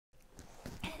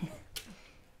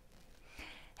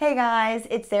Hey guys,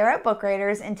 it's Sarah at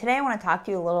Buchroeders, and today I want to talk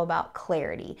to you a little about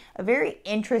clarity. A very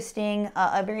interesting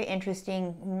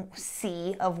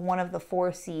C of one of the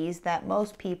 4 C's that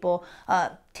most people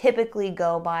typically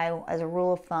go by as a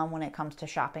rule of thumb when it comes to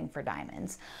shopping for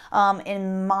diamonds.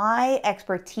 In my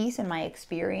expertise and my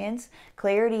experience,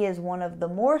 clarity is one of the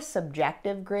more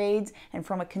subjective grades, and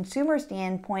from a consumer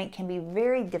standpoint can be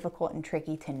very difficult and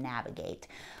tricky to navigate.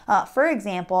 For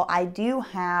example, I do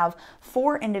have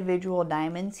 4 individual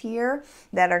diamonds here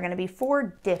that are going to be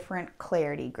 4 different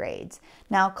clarity grades.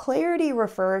 Now, clarity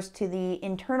refers to the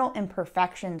internal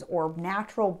imperfections or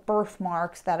natural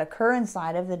birthmarks that occur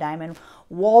inside of the diamond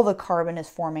while the carbon is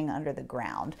forming under the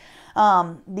ground.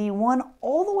 The one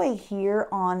all the way here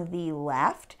on the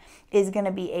left is going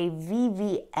to be a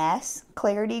VVS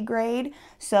clarity grade,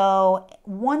 so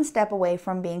one step away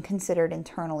from being considered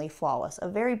internally flawless, a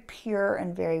very pure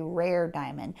and very rare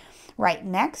diamond. Right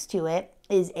next to it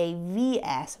is a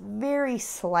VS, very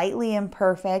slightly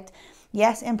imperfect.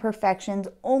 Yes, imperfections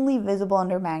only visible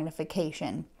under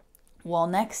magnification. Well,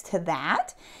 next to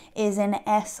that is an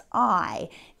SI,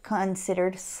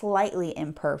 considered slightly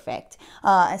imperfect.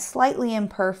 Slightly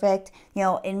imperfect,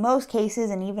 in most cases,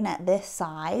 and even at this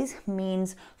size,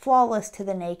 means flawless to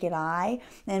the naked eye,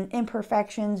 and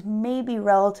imperfections may be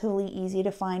relatively easy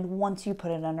to find once you put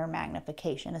it under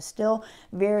magnification. It's still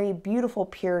very beautiful,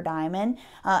 pure diamond,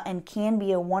 and can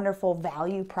be a wonderful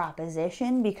value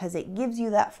proposition because it gives you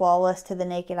that flawless to the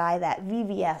naked eye, that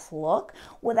VVS look,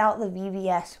 without the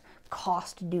VVS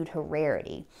cost due to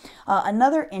rarity.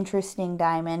 Another interesting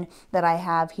diamond that I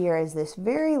have here is this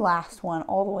very last one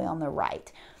all the way on the right.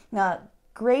 Now,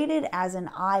 graded as an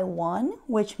I1,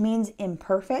 which means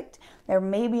imperfect. There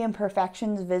may be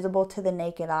imperfections visible to the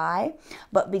naked eye,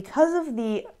 but because of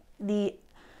the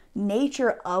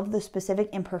nature of the specific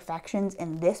imperfections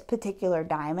in this particular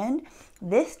diamond,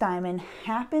 this diamond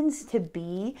happens to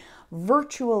be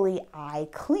virtually eye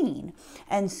clean.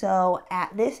 And so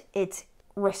at its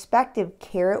respective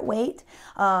carat weight,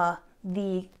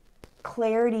 the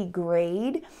clarity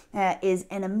grade is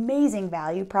an amazing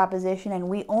value proposition, and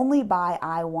we only buy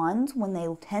I1s when they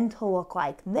tend to look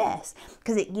like this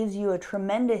because it gives you a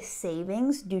tremendous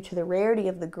savings due to the rarity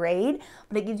of the grade,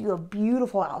 but it gives you a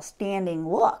beautiful, outstanding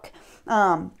look.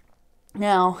 Now, I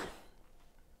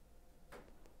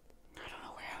don't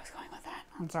know where I was going with that.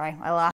 I'm sorry, I lost